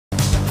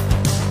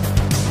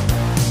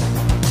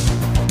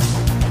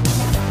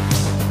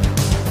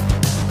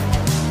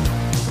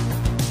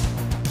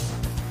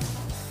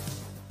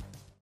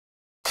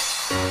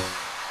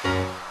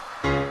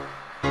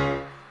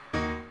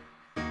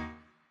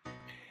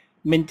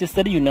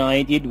Manchester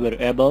United were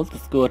able to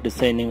score the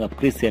signing of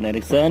Christian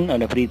Eriksen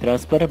on a free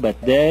transfer, but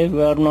they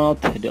were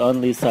not the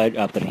only side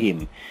after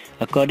him.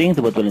 According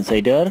to Football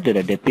Insider, the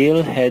Red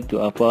Devils had to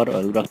offer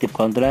a lucrative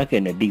contract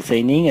and a big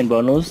signing and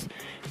bonus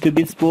to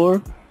beat Spurs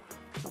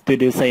to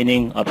the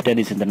signing of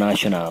Danish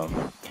international.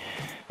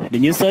 The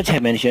news source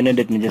have mentioned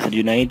that Manchester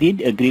United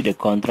agreed a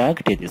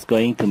contract that is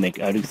going to make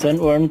Eriksen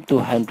earn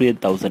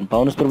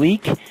 £200,000 per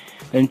week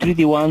and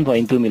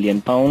 £31.2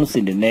 million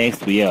in the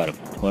next year.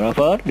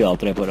 Moreover, the Old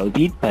Trafford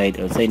outfit paid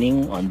a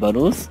signing on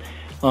bonus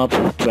of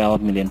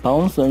 £12 million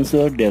to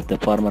ensure that the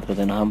former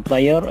Tottenham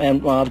player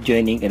ended up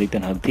joining Erik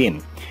Ten Hag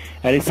team.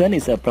 Eriksen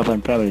is a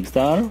proven Premier League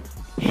star.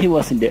 He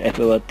was in the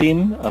FA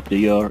Team of the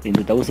Year in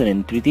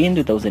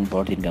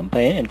 2013-2014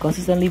 campaign and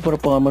consistently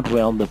performed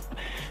well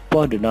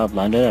for the North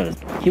Londoners.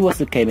 He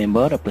was a key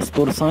member of the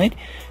Spurs side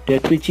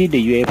that reached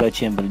the UEFA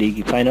Champions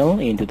League final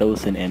in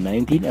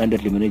 2019 under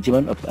the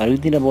management of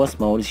Argentina boss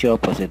Mauricio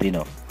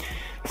Pochettino.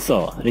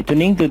 So,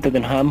 returning to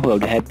Tottenham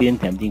would have been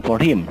tempting for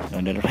him.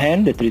 On the other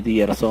hand, the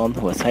 30-year-old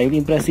was highly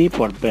impressive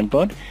for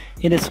Brentford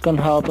in the second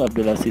half of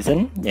the last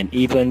season, and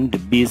even the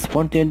Beast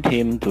wanted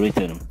him to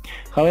return.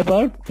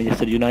 However,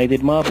 Manchester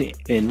United moved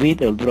in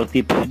with a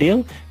lucrative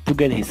deal to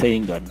get his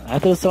signing done.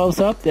 After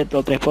the up that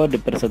Old Trafford, the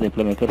President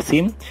playmakers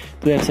seem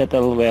to have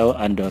settled well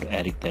under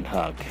Erik Ten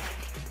Hag.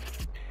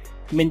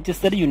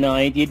 Manchester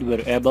United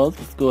were able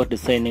to score the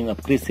signing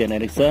of Christian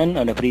Eriksen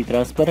on a free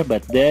transfer,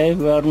 but they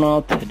were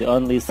not the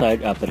only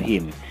side after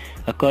him.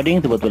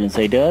 According to Football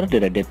Insider, the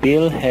Red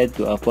Devils had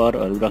to offer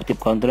a lucrative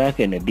contract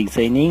and a big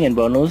signing and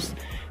bonus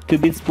to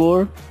beat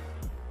Spurs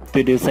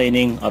to the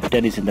signing of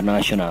Danish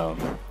international.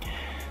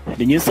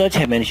 The news source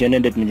have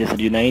mentioned that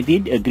Manchester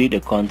United agreed a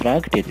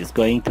contract that is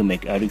going to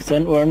make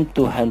Eriksen earn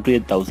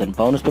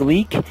 £200,000 per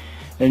week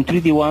and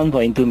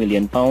 £31.2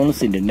 million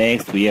in the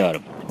next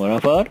year.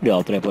 Moreover, the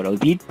Old Trafford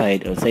outfit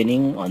paid a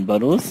signing on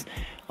bonus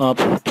of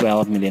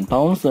 £12 million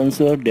to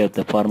ensure that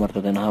the former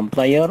Tottenham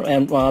player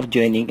ended up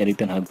joining Erik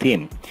Ten Hag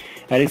team.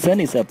 Eriksen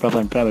is a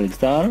proven Premier League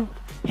star.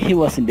 He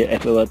was in the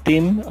FA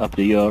Team of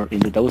the Year in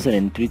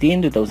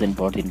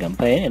 2013-2014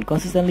 campaign and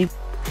consistently